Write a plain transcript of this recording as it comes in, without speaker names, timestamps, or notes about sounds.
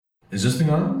Is this thing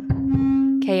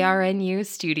on? KRNU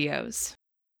Studios.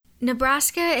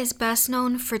 Nebraska is best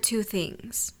known for two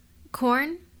things,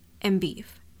 corn and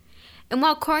beef. And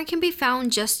while corn can be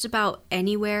found just about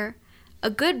anywhere, a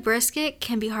good brisket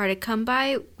can be hard to come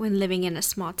by when living in a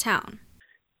small town.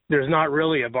 There's not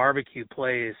really a barbecue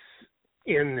place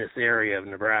in this area of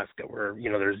Nebraska where,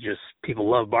 there's just, people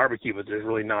love barbecue, but there's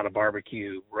really not a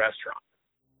barbecue restaurant.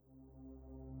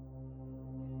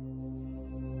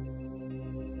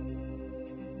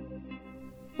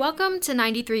 Welcome to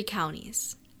 93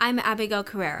 Counties. I'm Abigail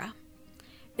Carrera.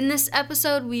 In this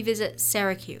episode, we visit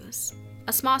Syracuse,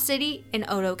 a small city in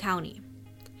Otoe County.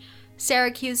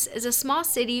 Syracuse is a small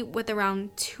city with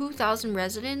around 2,000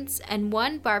 residents and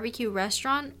one barbecue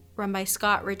restaurant run by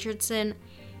Scott Richardson,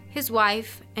 his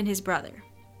wife, and his brother.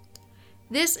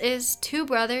 This is Two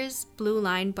Brothers Blue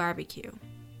Line Barbecue.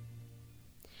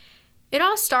 It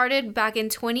all started back in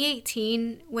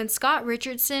 2018 when Scott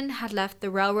Richardson had left the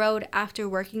railroad after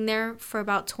working there for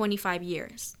about 25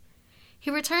 years. He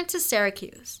returned to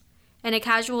Syracuse, and a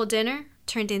casual dinner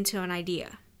turned into an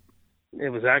idea. It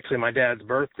was actually my dad's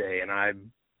birthday, and I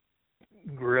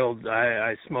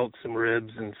smoked some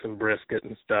ribs and some brisket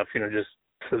and stuff, just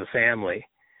for the family.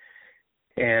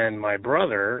 And my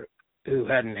brother, who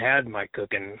hadn't had my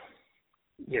cooking,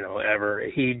 ever,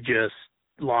 he just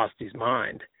lost his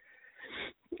mind.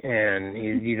 And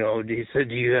he said,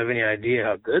 "Do you have any idea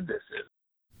how good this is?"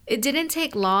 It didn't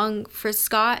take long for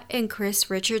Scott and Chris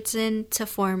Richardson to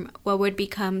form what would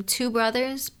become Two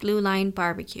Brothers Blue Line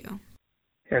Barbecue.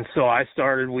 And so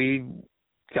we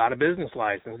got a business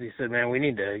license. He said, "Man,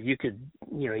 you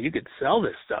could sell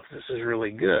this stuff. This is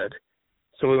really good."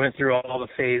 So we went through all the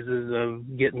phases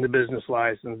of getting the business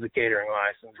license, the catering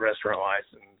license, restaurant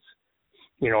license,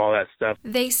 all that stuff.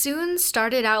 They soon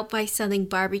started out by selling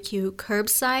barbecue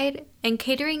curbside and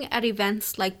catering at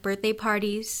events like birthday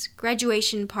parties,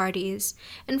 graduation parties,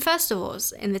 and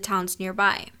festivals in the towns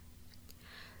nearby.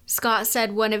 Scott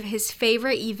said one of his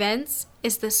favorite events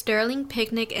is the Sterling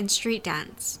Picnic and Street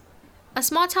Dance, a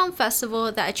small town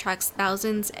festival that attracts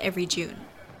thousands every June.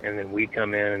 And then we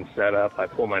come in and set up. I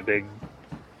pull my big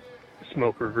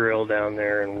smoker grill down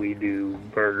there, and we do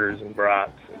burgers and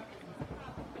brats and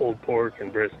pulled pork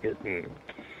and brisket, and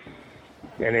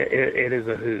it is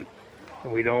a hoot.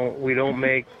 We don't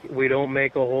make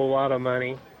a whole lot of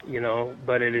money,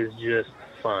 but it is just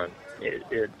fun.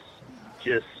 It's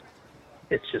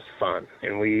just fun,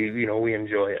 and we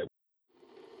enjoy it.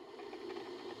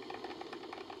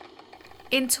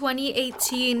 In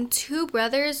 2018, Two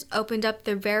Brothers opened up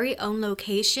their very own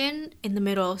location in the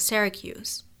middle of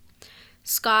Syracuse.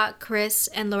 Scott, Chris,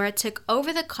 and Laura took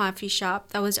over the coffee shop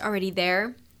that was already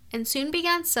there and soon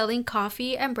began selling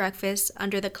coffee and breakfast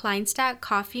under the Kleinstadt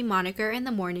Coffee moniker in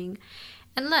the morning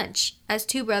and lunch as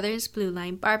Two Brothers Blue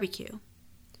Line Barbecue.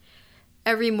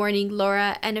 Every morning,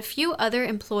 Laura and a few other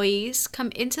employees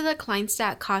come into the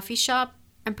Kleinstadt Coffee shop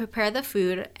and prepare the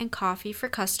food and coffee for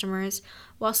customers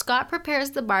while Scott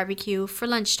prepares the barbecue for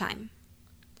lunchtime.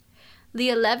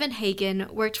 Leah Levenhagen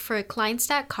worked for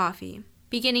Kleinstadt Coffee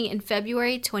beginning in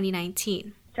February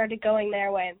 2019. Started going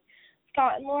there when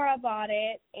Scott and Laura bought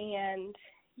it, and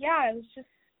it was just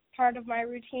part of my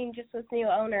routine just with new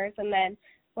owners. And then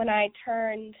when I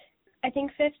turned,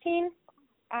 15,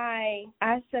 I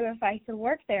asked them if I could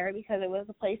work there because it was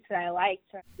a place that I liked.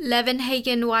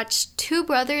 Levenhagen watched Two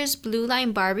Brothers Blue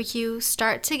Line Barbecue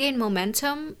start to gain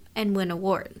momentum and win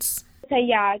awards. So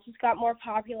it just got more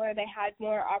popular. They had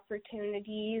more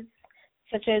opportunities,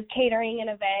 such as catering an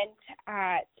event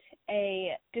at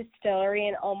a distillery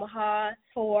in Omaha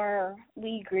for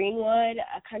Lee Greenwood,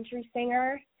 a country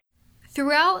singer.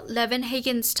 Throughout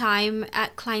Levenhagen's time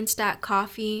at Kleinstadt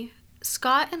Coffee,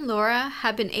 Scott and Laura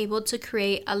have been able to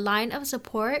create a line of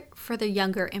support for their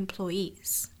younger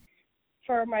employees.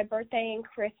 For my birthday and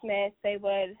Christmas, they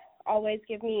would always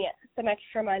give me some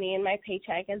extra money in my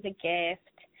paycheck as a gift.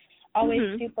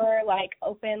 Always super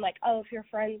open, if your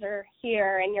friends are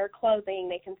here and you're closing,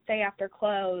 they can stay after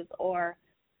close. Or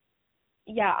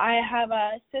I have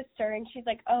a sister, and she's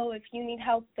like, if you need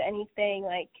help with anything,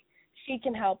 she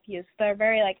can help you. So they're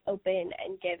very open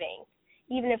and giving.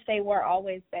 Even if they weren't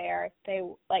always there, there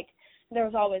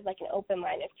was always an open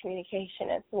line of communication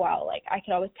as well. I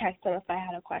could always text them if I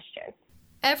had a question.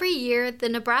 Every year, the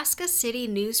Nebraska City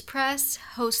News Press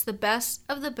hosts the Best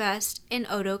of the Best in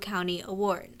Otoe County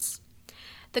Awards.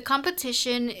 The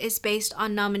competition is based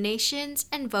on nominations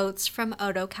and votes from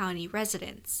Otoe County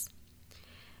residents.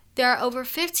 There are over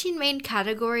 15 main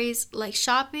categories like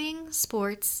shopping,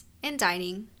 sports, and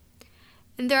dining.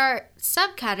 And there are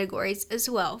subcategories as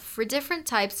well for different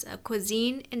types of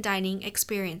cuisine and dining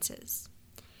experiences.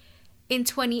 In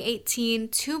 2018,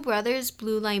 Two Brothers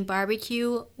Blue Line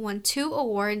Barbecue won 2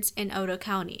 awards in Otoe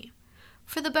County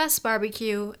for the best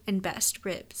barbecue and best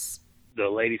ribs. The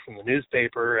lady from the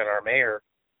newspaper and our mayor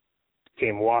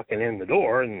came walking in the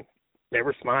door, and they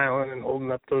were smiling and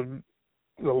holding up the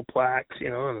little plaques,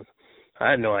 and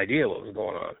I had no idea what was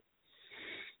going on.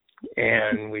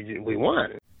 And we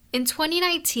won. In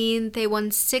 2019, they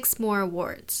won 6 more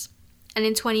awards, and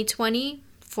in 2020,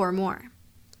 4 more.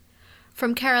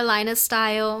 From Carolina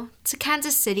style to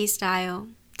Kansas City style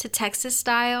to Texas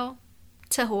style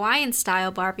to Hawaiian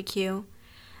style barbecue,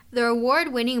 the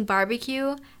award-winning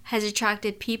barbecue has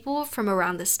attracted people from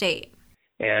around the state.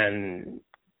 And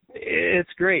it's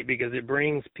great because it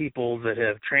brings people that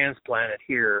have transplanted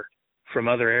here from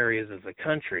other areas of the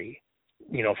country,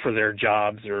 for their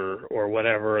jobs or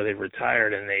whatever, or they've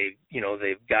retired and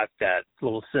they've got that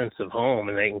little sense of home,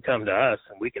 and they can come to us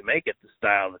and we can make it the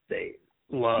style that they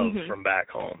love from back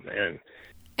home.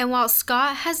 And while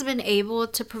Scott has been able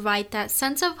to provide that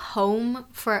sense of home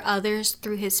for others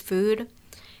through his food,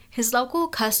 his local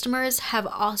customers have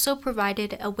also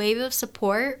provided a wave of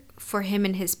support for him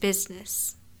and his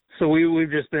business. So we've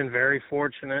just been very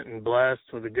fortunate and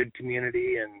blessed with a good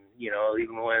community, and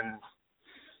even when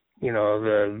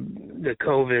the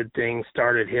COVID thing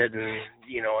started hitting,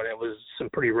 and it was some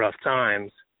pretty rough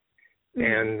times,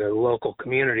 and the local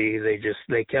community,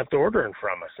 they kept ordering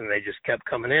from us, and they just kept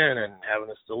coming in and having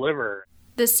us deliver.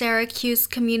 The Syracuse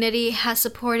community has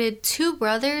supported Two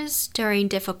Brothers during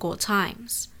difficult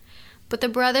times, but the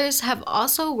brothers have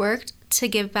also worked to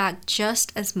give back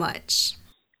just as much.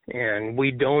 And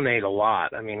we donate a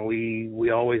lot. I mean,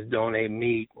 we always donate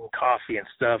meat and coffee and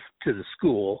stuff to the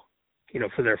school,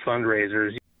 for their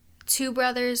fundraisers. Two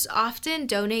Brothers often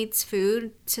donates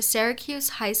food to Syracuse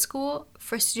High School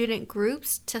for student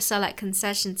groups to sell at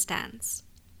concession stands.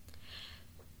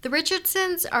 The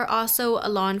Richardsons are also a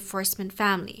law enforcement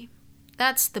family.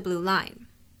 That's the Blue Line.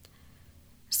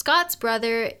 Scott's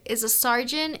brother is a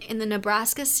sergeant in the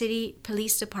Nebraska City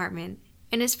Police Department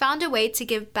and has found a way to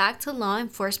give back to law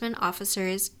enforcement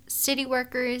officers, city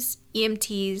workers,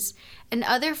 EMTs, and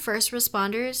other first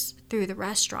responders through the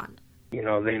restaurant. They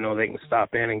know they can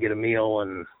stop in and get a meal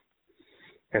and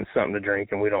something to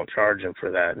drink, and we don't charge them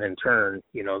for that. And in turn,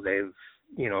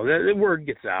 the word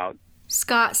gets out.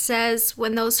 Scott says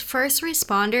when those first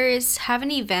responders have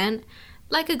an event,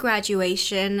 like a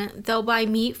graduation, they'll buy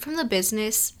meat from the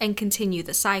business and continue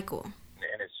the cycle. And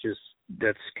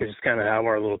that's just kind of how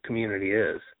our little community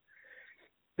is.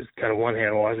 It's kind of one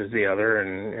hand washes the other,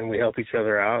 and we help each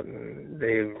other out, and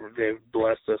they've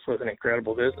blessed us with an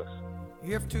incredible business.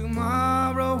 If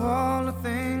tomorrow all the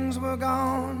things were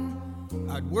gone,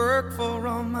 I'd work for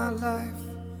all my life.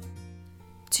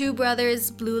 Two Brothers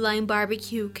Blue Line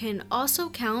Barbecue can also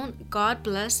count God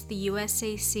Bless the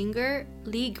USA singer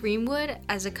Lee Greenwood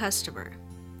as a customer.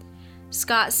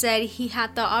 Scott said he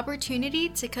had the opportunity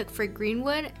to cook for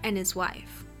Greenwood and his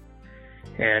wife.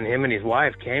 And him and his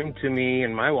wife came to me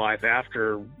and my wife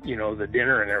after, the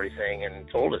dinner and everything, and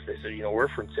told us, they said, we're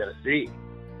from Tennessee,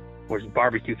 which is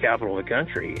barbecue capital of the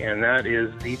country, and that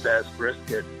is the best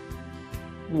brisket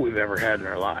we've ever had in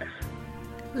our life.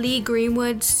 Lee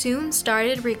Greenwood soon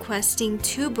started requesting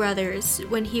Two Brothers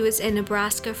when he was in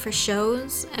Nebraska for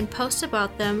shows and post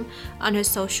about them on his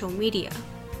social media.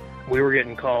 We were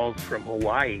getting calls from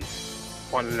Hawaii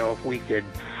wanting to know if we could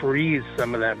freeze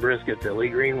some of that brisket that Lee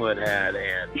Greenwood had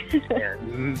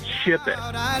and ship it.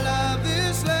 I love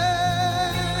this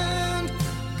land.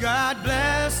 God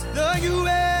bless the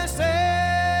USA.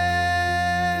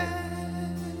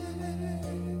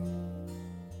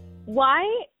 Why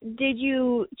did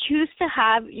you choose to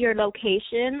have your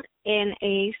location in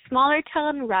a smaller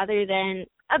town rather than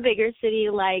a bigger city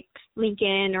like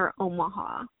Lincoln or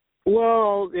Omaha?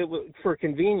 Well, it was for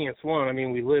convenience. One, I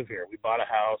mean, we live here. We bought a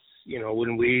house.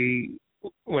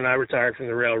 When I retired from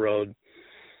the railroad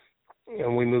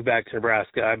and we moved back to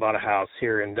Nebraska, I bought a house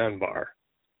here in Dunbar,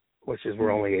 which is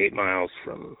we're only 8 miles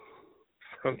from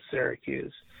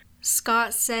Syracuse.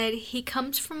 Scott said he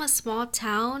comes from a small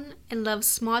town and loves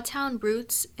small town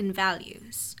roots and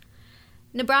values.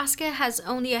 Nebraska has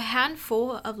only a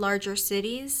handful of larger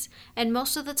cities, and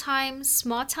most of the time,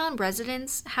 small town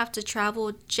residents have to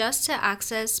travel just to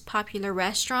access popular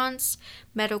restaurants,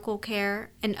 medical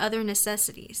care, and other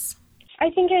necessities. I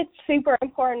think it's super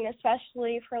important,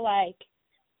 especially for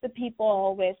the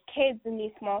people with kids in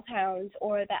these small towns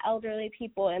or the elderly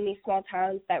people in these small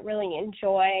towns that really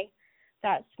enjoy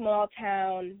that small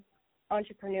town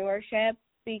entrepreneurship,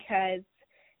 because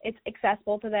it's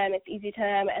accessible to them, it's easy to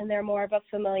them, and they're more of a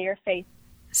familiar face.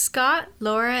 Scott,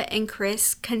 Laura, and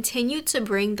Chris continue to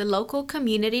bring the local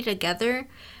community together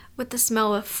with the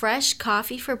smell of fresh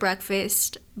coffee for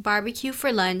breakfast, barbecue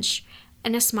for lunch,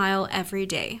 and a smile every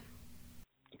day.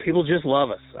 People just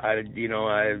love us. I don't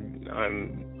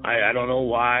know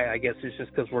why. I guess it's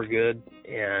just because we're good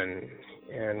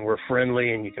and we're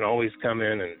friendly, and you can always come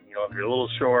in, and if you're a little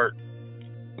short,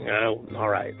 all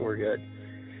right, we're good.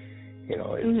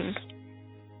 It's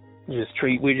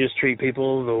we just treat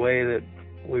people the way that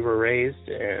we were raised,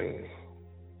 and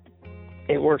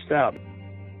it works out.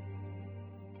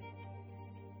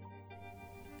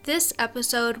 This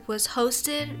episode was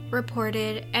hosted,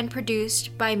 reported, and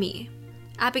produced by me,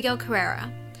 Abigail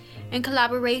Carrera, in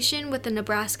collaboration with the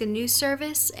Nebraska News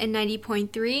Service and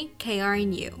 90.3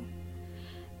 KRNU.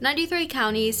 93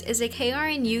 Counties is a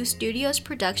KRNU Studios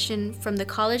production from the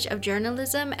College of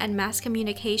Journalism and Mass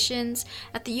Communications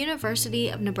at the University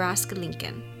of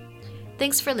Nebraska-Lincoln.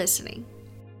 Thanks for listening.